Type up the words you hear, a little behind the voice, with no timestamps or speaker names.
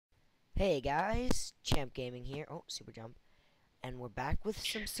Hey guys, Champ Gaming here. Oh, super jump. And we're back with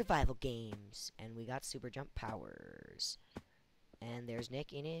some survival games. And we got super jump powers. And there's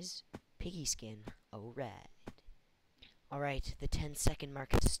Nick in his piggy skin. Alright. Alright, the 10-second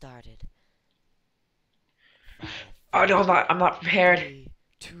mark has started. 5, Oh no, I'm not prepared. 3,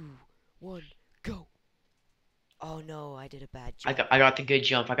 2, 1, go. Oh no, I did a bad I jump. got I got the good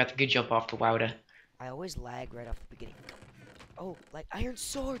jump. I got the good jump off the Wowda. I always lag right off the beginning. Oh, like iron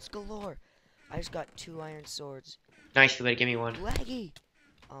swords galore. I just got 2 iron swords. Nice, you better give me one. Laggy.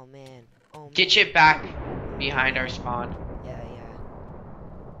 Oh man. Oh man. Ditch it back behind our spawn. Yeah.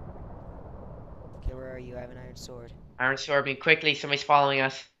 Okay, where are you? I have an iron sword. Iron sword me quickly. Somebody's following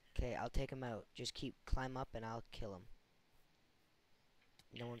us. Okay, I'll take him out. Just climb up and I'll kill him.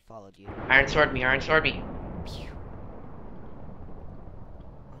 No one followed you. Iron sword me. Iron sword me. Pew.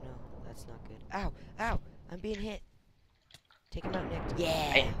 Oh no, that's not good. Ow! Ow! I'm being hit. Take him out, Nick.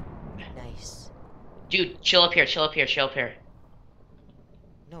 Yeah! Nice. Dude, chill up here. Chill up here. Chill up here.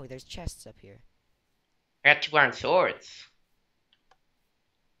 No, there's chests up here. I got 2 iron swords.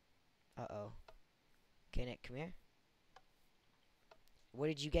 Uh-oh. Okay, Nick, come here. What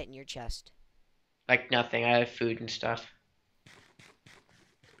did you get in your chest? Like nothing. I have food and stuff.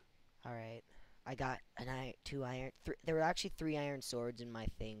 Alright. I got 2 iron... there were actually 3 iron swords in my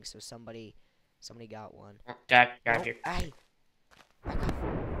thing, so somebody got one. Grab Oh, here. aye. Back off.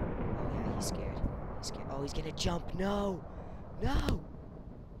 Oh yeah, he's scared. He's scared. Oh, he's gonna jump. No! No!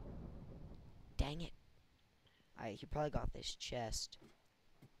 Dang it. He probably got this chest.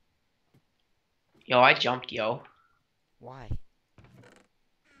 Yo, I jumped, yo. Why?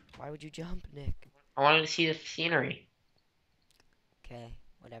 Why would you jump, Nick? I wanted to see the scenery. Okay,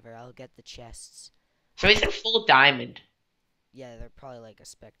 whatever. I'll get the chests. So he's a full diamond. Yeah, they're probably like a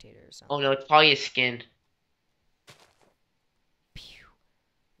spectator or something. Oh no, it's probably a skin. Pew.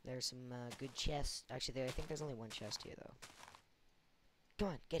 There's some good chests. Actually, I think there's only 1 chest here, though. Come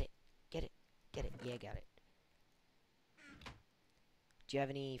on, get it. Get it. Get it. Yeah, got it. Do you have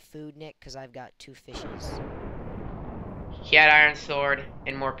any food, Nick? Because I've got 2 fishes. He had iron sword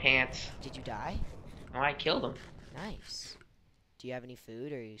and more pants. Did you die? Oh, I killed him. Nice. Do you have any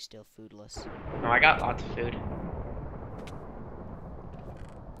food, or are you still foodless? No, I got lots of food.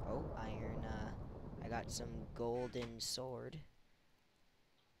 Oh, iron, I got some golden sword.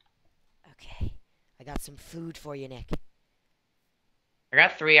 Okay. I got some food for you, Nick. I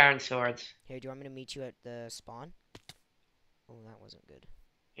got 3 iron swords. Here, do you want me to meet you at the spawn? Oh, that wasn't good.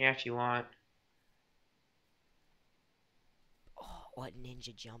 Yeah, if you want. Oh, what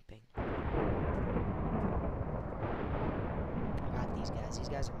ninja jumping. I got these guys. These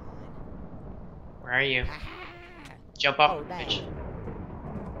guys are mine. Where are you? Ah! Jump up, Oh, dang. bitch.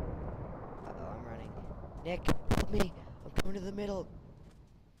 Uh-oh, I'm running. Nick, help me. I'm coming to the middle.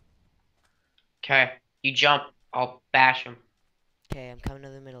 Okay, you jump. I'll bash him. Okay, I'm coming to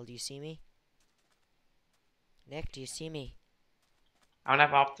the middle. Do you see me? Nick, do you see me? I don't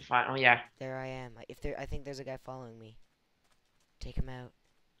have Optifine. Oh, yeah. There I am. I think there's a guy following me. Take him out.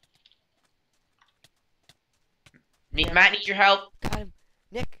 Matt needs your help. Got him.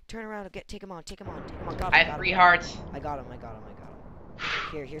 Nick, turn around and take him on. Take him on. Take him on. Got him. I have 3 hearts. I got him.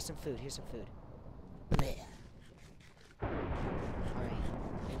 Here's some food. Blech. Alright.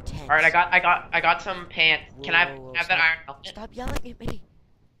 Intense. Alright, I got some pants. Can I have that iron helmet? Stop yelling at me.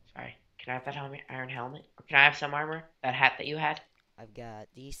 Sorry. Can I have that iron helmet? Or can I have some armor? That hat that you had? I've got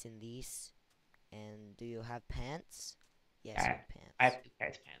these and these. And do you have pants? Yes, I you have have pants. 2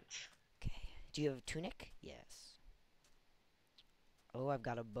 pairs of pants. Okay. Do you have a tunic? Yes. Oh, I've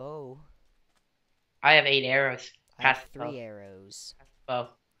got a bow. I have 8 arrows. I have Pass the 3 bow. arrows. Pass the bow.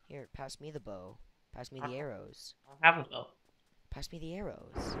 Here, pass me the bow. Pass me the arrows. I don't have a bow. Pass me the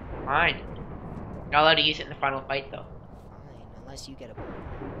arrows. Fine. Not allowed to use it in the final fight, though. Fine, unless you get a bow.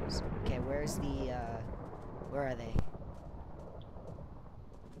 Okay, where's the, where are they?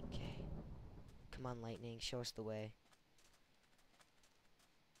 Okay. Come on, lightning, show us the way.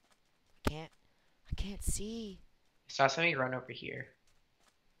 I can't see. I saw somebody run over here.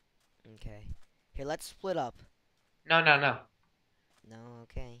 Okay. Here, let's split up. No. No,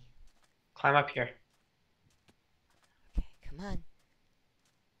 okay. Climb up here. Okay, come on.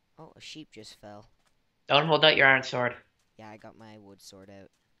 Oh, a sheep just fell. Don't hold out your iron sword. Yeah, I got my wood sword out.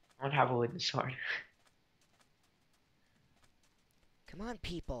 I don't have a wooden sword. Come on,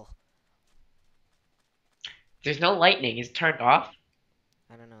 people. There's no lightning. Is it turned off?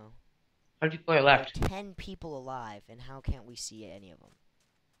 I don't know. How many people are There are left? 10 people alive, and how can't we see any of them?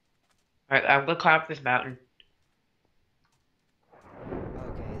 Alright, I'm gonna climb up this mountain. Okay, there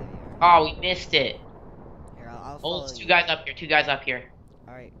you are. Oh, we missed it. Here, I'll Oh, follow there's 2 you. guys up here. 2 guys up here.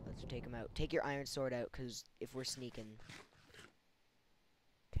 Alright. Alright, let's take him out. Take your iron sword out, because if we're sneaking...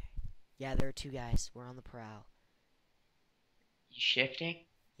 Okay. Yeah, there are 2 guys. We're on the prowl. You shifting?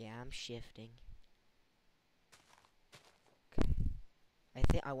 Yeah, I'm shifting.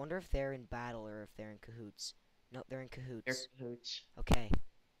 Okay. I wonder if they're in battle or if they're in cahoots. No, they're in cahoots. They're cahoots. Okay.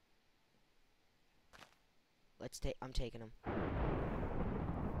 I'm taking him.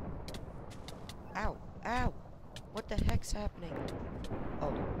 Ow! Ow! What the heck's happening?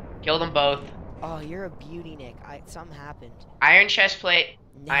 Oh. Kill them both. Oh, you're a beauty, Nick. Something happened. Iron chest plate.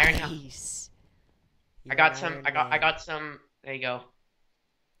 Iron Nice. I got some. I got some. There you go.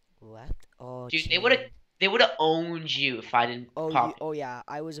 What? Oh, Dude, chain. they would have owned you if I didn't pop. Oh yeah,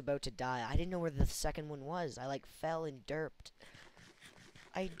 I was about to die. I didn't know where the second one was. I like fell and derped.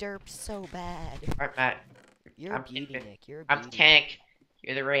 I derped so bad. Alright, Matt. You're I'm a beauty, tank. Nick. You're a I'm beauty. tank.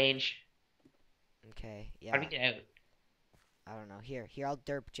 You're the range. Okay, yeah. How do we get out? I don't know. Here, I'll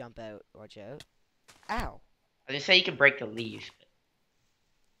derp jump out. Watch out. Ow. I was gonna say you can break the leaves.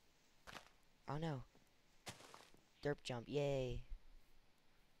 Oh no. Derp jump. Yay.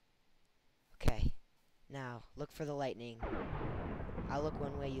 Okay. Now, look for the lightning. I'll look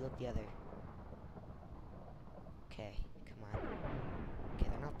one way, you look the other. Okay, come on. Okay,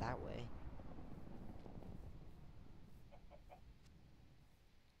 they're not that way.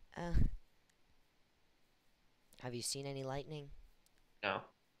 Have you seen any lightning? No.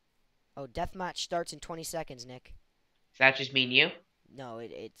 Oh, deathmatch starts in 20 seconds, Nick. Is that just me and you? No,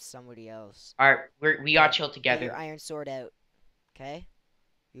 it's somebody else. Alright, we got chill Get together. your iron sword out. Okay?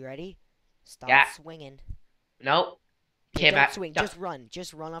 You ready? Stop Yeah. swinging. Nope. Okay, Okay, don't swing. Just run.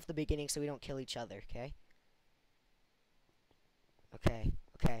 Just run off the beginning so we don't kill each other, okay? Okay.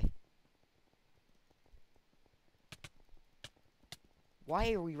 Okay.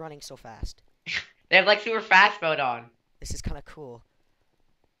 Why are we running so fast? They have like super fast mode on. This is kind of cool.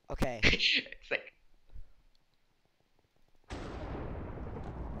 Okay. It's like.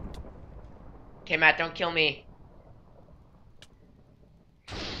 Okay, Matt, don't kill me.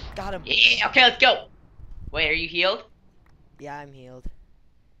 Got him. Yeah, okay, let's go. Wait, are you healed? Yeah, I'm healed.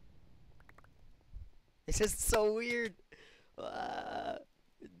 This is so weird. Die.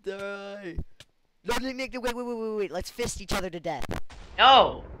 No, Nick, wait. Let's fist each other to death.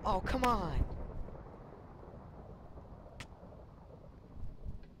 No. Oh, come on.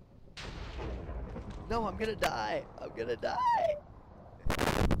 No, I'm gonna die. I'm gonna die.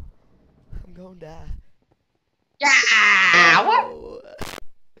 I'm gonna die. Yeah. What? Oh.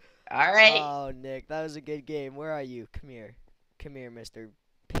 All right. Oh, Nick, that was a good game. Where are you? Come here. Come here, Mr.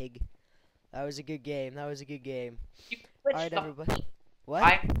 Pig. That was a good game. That was a good game. Alright, everybody. What?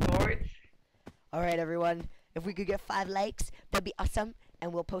 5 swords. Alright, everyone. If we could get 5 likes, that'd be awesome.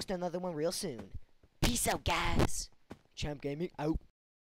 And we'll post another one real soon. Peace out, guys. Champ Gaming out.